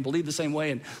same way and believe the same way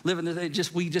and live in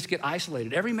we just get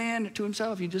isolated. Every man to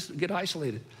himself, you just get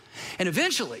isolated. And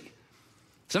eventually,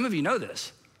 some of you know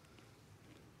this,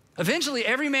 eventually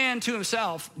every man to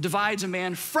himself divides a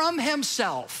man from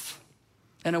himself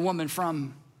and a woman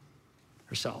from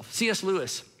herself. C.S.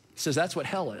 Lewis says that's what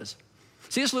hell is.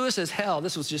 C.S. Lewis says hell,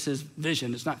 this was just his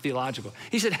vision, it's not theological.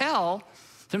 He said hell,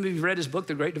 some of you have read his book,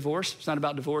 The Great Divorce. It's not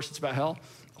about divorce, it's about hell.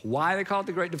 Why they call it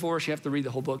The Great Divorce, you have to read the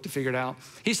whole book to figure it out.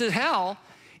 He says hell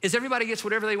is everybody gets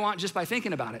whatever they want just by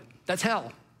thinking about it. That's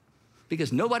hell,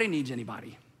 because nobody needs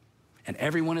anybody and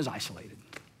everyone is isolated.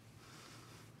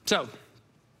 So,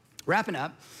 wrapping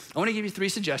up, I wanna give you 3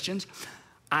 suggestions.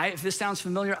 If this sounds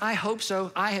familiar, I hope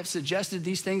so. I have suggested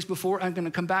these things before. I'm going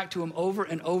to come back to them over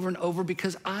and over and over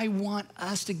because I want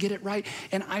us to get it right.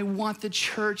 And I want the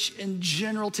church in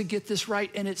general to get this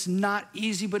right. And it's not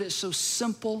easy, but it's so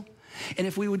simple. And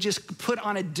if we would just put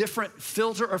on a different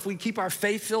filter, or if we keep our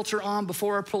faith filter on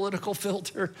before our political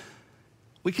filter,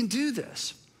 we can do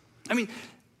this. I mean,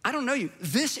 I don't know you.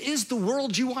 This is the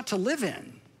world you want to live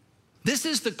in. This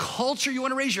is the culture you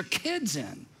want to raise your kids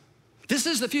in. This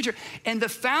is the future. And the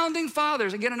founding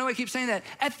fathers, again, I know I keep saying that,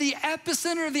 at the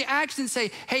epicenter of the action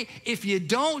say, hey, if you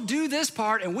don't do this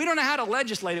part, and we don't know how to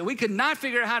legislate it, we could not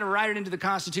figure out how to write it into the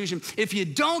Constitution. If you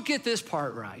don't get this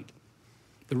part right,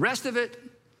 the rest of it,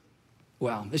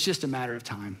 well, it's just a matter of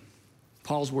time.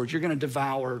 Paul's words, you're going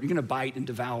to bite and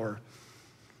devour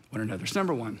one another. So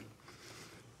number one,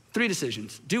 3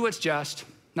 decisions. Do what's just,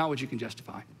 not what you can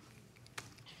justify.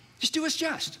 Just do what's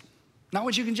just. Not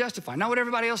what you can justify, not what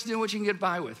everybody else is doing, what you can get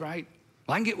by with, right?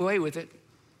 Well, I can get away with it.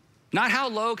 Not how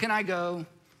low can I go,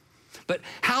 but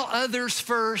how others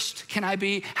first can I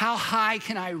be? How high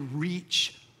can I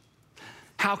reach?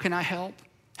 How can I help?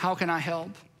 How can I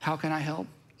help? How can I help?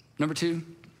 Number 2,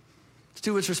 let's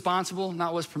do what's responsible,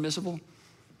 not what's permissible.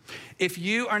 If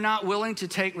you are not willing to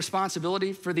take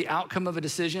responsibility for the outcome of a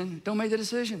decision, don't make the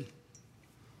decision.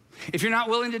 If you're not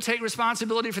willing to take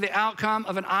responsibility for the outcome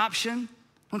of an option,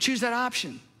 don't choose that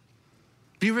option.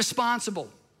 Be responsible.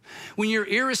 When you're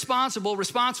irresponsible,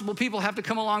 responsible people have to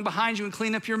come along behind you and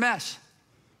clean up your mess.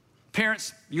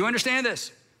 Parents, you understand this.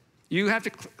 You have to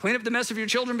clean up the mess of your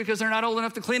children because they're not old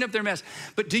enough to clean up their mess.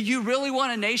 But do you really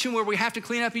want a nation where we have to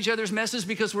clean up each other's messes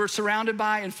because we're surrounded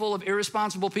by and full of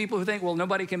irresponsible people who think, well,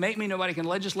 nobody can make me, nobody can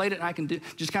legislate it, and I can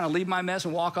just kind of leave my mess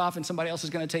and walk off and somebody else is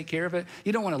going to take care of it?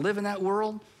 You don't want to live in that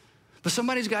world. But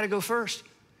somebody's got to go first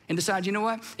and decide, you know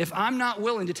what? If I'm not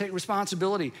willing to take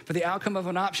responsibility for the outcome of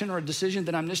an option or a decision,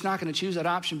 then I'm just not going to choose that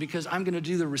option because I'm going to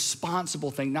do the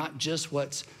responsible thing, not just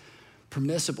what's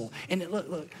permissible. And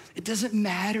look, it doesn't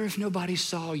matter if nobody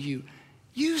saw you.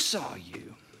 You saw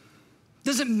you. It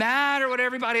doesn't matter what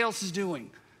everybody else is doing.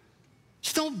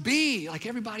 Just don't be like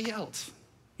everybody else.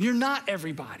 You're not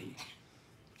everybody.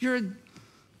 You're a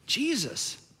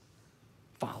Jesus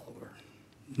follower.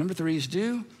 Number 3 is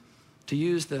to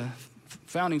use the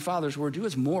founding fathers' word, do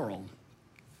what's moral,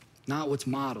 not what's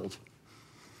modeled.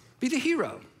 Be the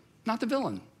hero, not the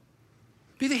villain.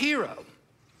 Be the hero,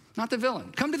 not the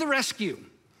villain. Come to the rescue.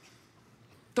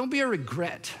 Don't be a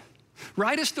regret.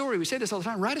 Write a story. We say this all the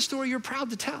time. Write a story you're proud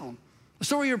to tell. A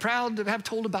story you're proud to have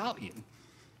told about you.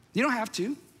 You don't have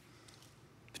to,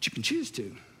 but you can choose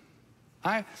to.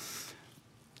 I'm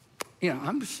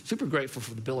super grateful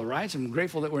for the Bill of Rights. I'm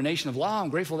grateful that we're a nation of law. I'm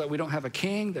grateful that we don't have a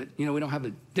king, that we don't have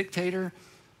a dictator.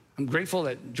 I'm grateful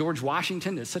that George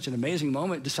Washington, at such an amazing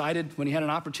moment, decided when he had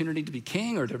an opportunity to be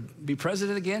king or to be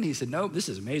president again, he said, no, this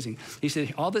is amazing. He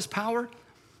said, all this power,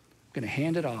 I'm going to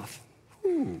hand it off.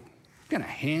 I'm going to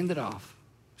hand it off.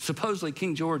 Supposedly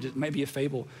King George, it may be a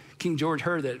fable, King George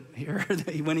heard that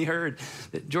when he heard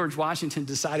that George Washington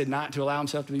decided not to allow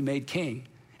himself to be made king,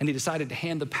 and he decided to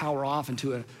hand the power off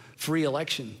into a free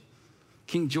election.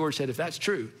 King George said, if that's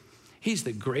true, he's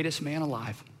the greatest man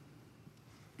alive.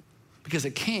 Because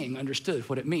a king understood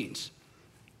what it means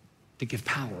to give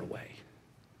power away.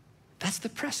 That's the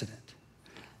precedent.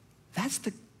 That's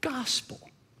the gospel.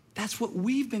 That's what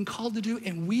we've been called to do,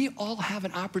 and we all have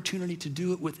an opportunity to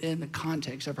do it within the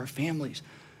context of our families,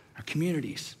 our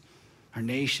communities, our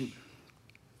nation,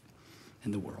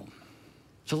 and the world.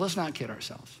 So let's not kid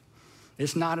ourselves.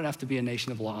 It's not enough to be a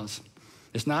nation of laws.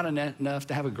 It's not enough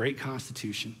to have a great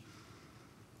constitution.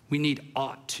 We need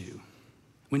ought to.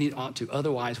 We need ought to.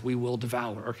 Otherwise, we will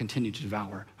devour or continue to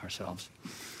devour ourselves.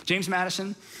 James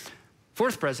Madison,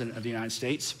 4th president of the United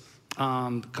States,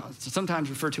 sometimes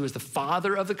referred to as the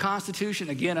father of the Constitution.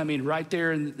 Again, I mean, right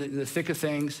there in the thick of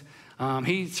things.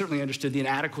 He certainly understood the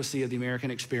inadequacy of the American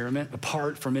experiment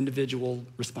apart from individual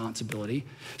responsibility.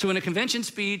 So in a convention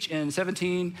speech in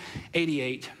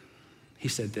 1788, he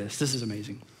said this. This is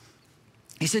amazing.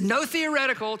 He said, no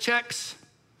theoretical checks,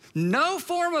 no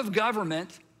form of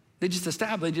government, are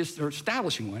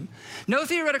establishing one. No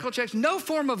theoretical checks, no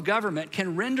form of government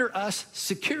can render us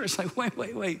secure. It's like,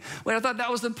 wait. I thought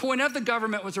that was the point of the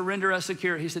government, was to render us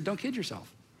secure. He said, don't kid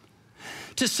yourself.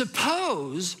 To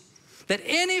suppose that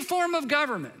any form of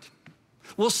government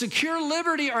will secure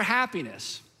liberty or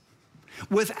happiness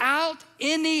without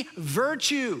any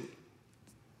virtue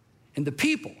in the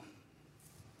people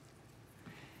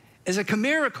is a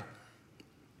chimerical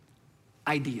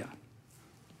idea.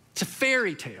 It's a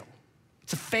fairy tale.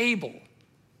 It's a fable.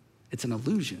 It's an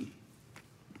illusion.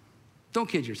 Don't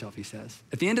kid yourself, he says.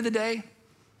 At the end of the day,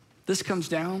 this comes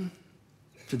down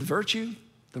to the virtue,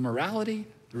 the morality,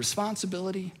 the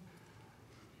responsibility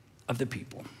of the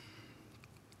people.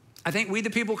 I think we, the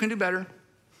people, can do better.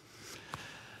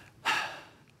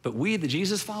 But we, the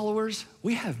Jesus followers,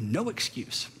 we have no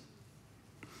excuse.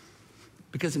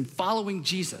 Because in following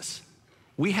Jesus,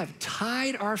 we have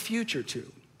tied our future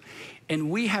to, and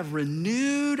we have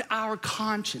renewed our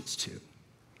conscience to,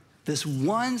 this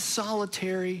one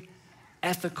solitary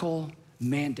ethical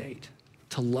mandate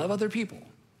to love other people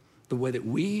the way that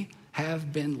we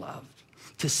have been loved,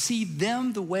 to see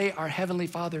them the way our Heavenly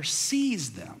Father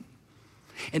sees them,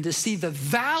 and to see the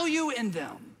value in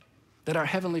them that our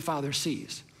Heavenly Father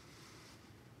sees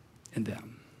in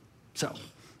them. So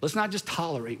let's not just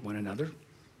tolerate one another.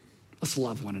 Let's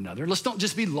love one another. Let's don't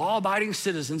just be law-abiding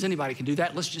citizens. Anybody can do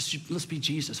that. Let's be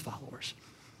Jesus followers.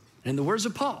 And in the words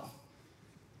of Paul,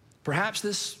 perhaps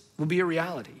this will be a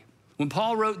reality. When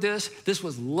Paul wrote this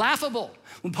was laughable.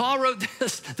 When Paul wrote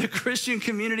this, the Christian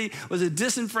community was a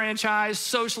disenfranchised,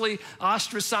 socially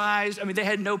ostracized. I mean, they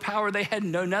had no power. They had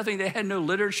no nothing. They had no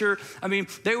literature. I mean,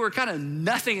 they were kind of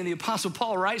nothing. And the Apostle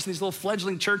Paul writes in these little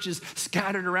fledgling churches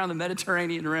scattered around the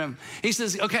Mediterranean rim. He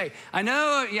says, okay, I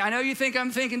know you think I'm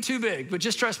thinking too big, but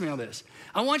just trust me on this.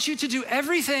 I want you to do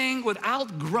everything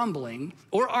without grumbling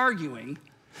or arguing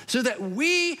so that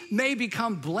we may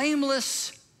become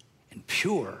blameless and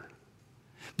pure.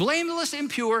 Blameless and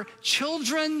pure,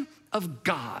 children of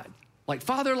God, like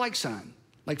father, like son,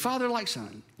 like father, like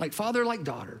son, like father, like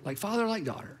daughter, like father, like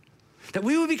daughter. That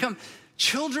we would become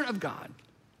children of God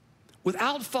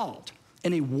without fault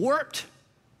in a warped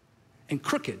and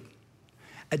crooked,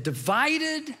 a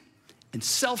divided and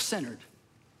self-centered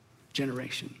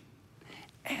generation.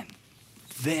 And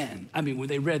then, I mean, when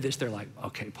they read this, they're like,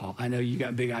 okay, Paul, I know you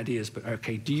got big ideas, but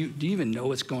okay, do you even know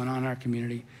what's going on in our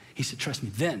community? He said, trust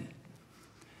me, then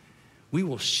we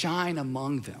will shine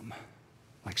among them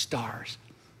like stars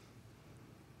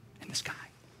in the sky.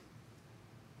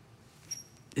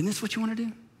 Isn't this what you want to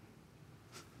do?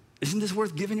 Isn't this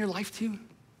worth giving your life to?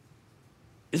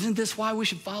 Isn't this why we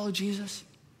should follow Jesus?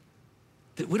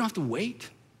 That we don't have to wait.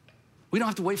 We don't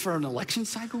have to wait for an election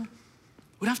cycle.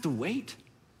 We don't have to wait.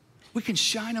 We can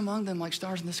shine among them like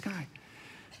stars in the sky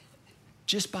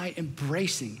just by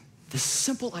embracing the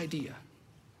simple idea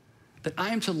that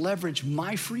I am to leverage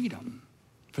my freedom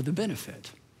for the benefit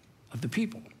of the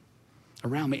people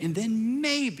around me. And then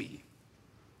maybe,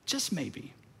 just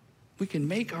maybe, we can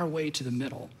make our way to the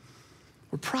middle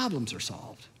where problems are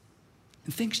solved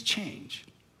and things change.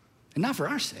 And not for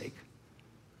our sake,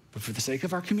 but for the sake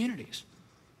of our communities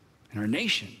and our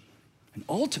nation, and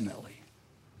ultimately,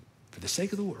 for the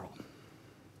sake of the world.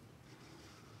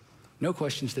 No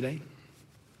questions today.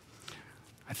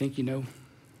 I think you know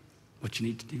what you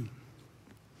need to do.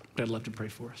 But I'd love to pray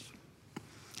for us.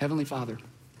 Heavenly Father,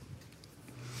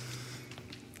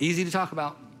 easy to talk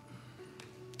about,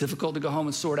 difficult to go home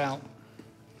and sort out.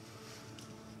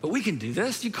 But we can do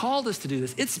this. You called us to do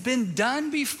this. It's been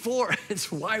done before.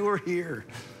 It's why we're here.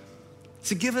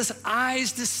 So give us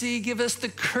eyes to see, give us the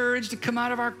courage to come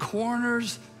out of our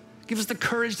corners, give us the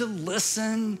courage to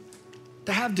listen,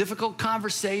 to have difficult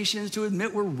conversations, to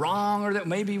admit we're wrong or that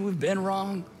maybe we've been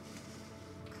wrong.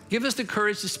 Give us the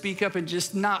courage to speak up and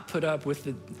just not put up with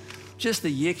the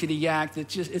yickety yak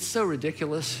that it's so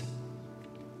ridiculous.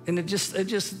 And it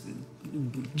just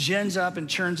gins up and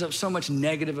churns up so much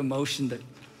negative emotion that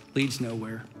leads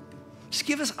nowhere. Just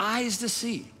give us eyes to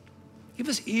see. Give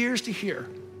us ears to hear.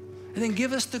 And then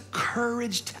give us the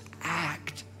courage to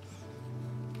act.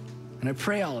 And I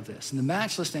pray all of this in the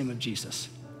matchless name of Jesus,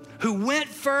 who went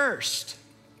first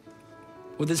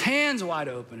with his hands wide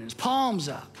open and his palms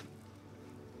up,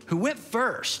 who went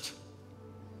first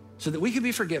so that we could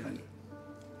be forgiven,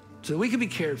 so that we could be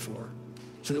cared for,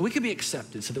 so that we could be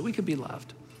accepted, so that we could be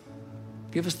loved.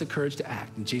 Give us the courage to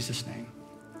act in Jesus' name,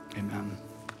 amen.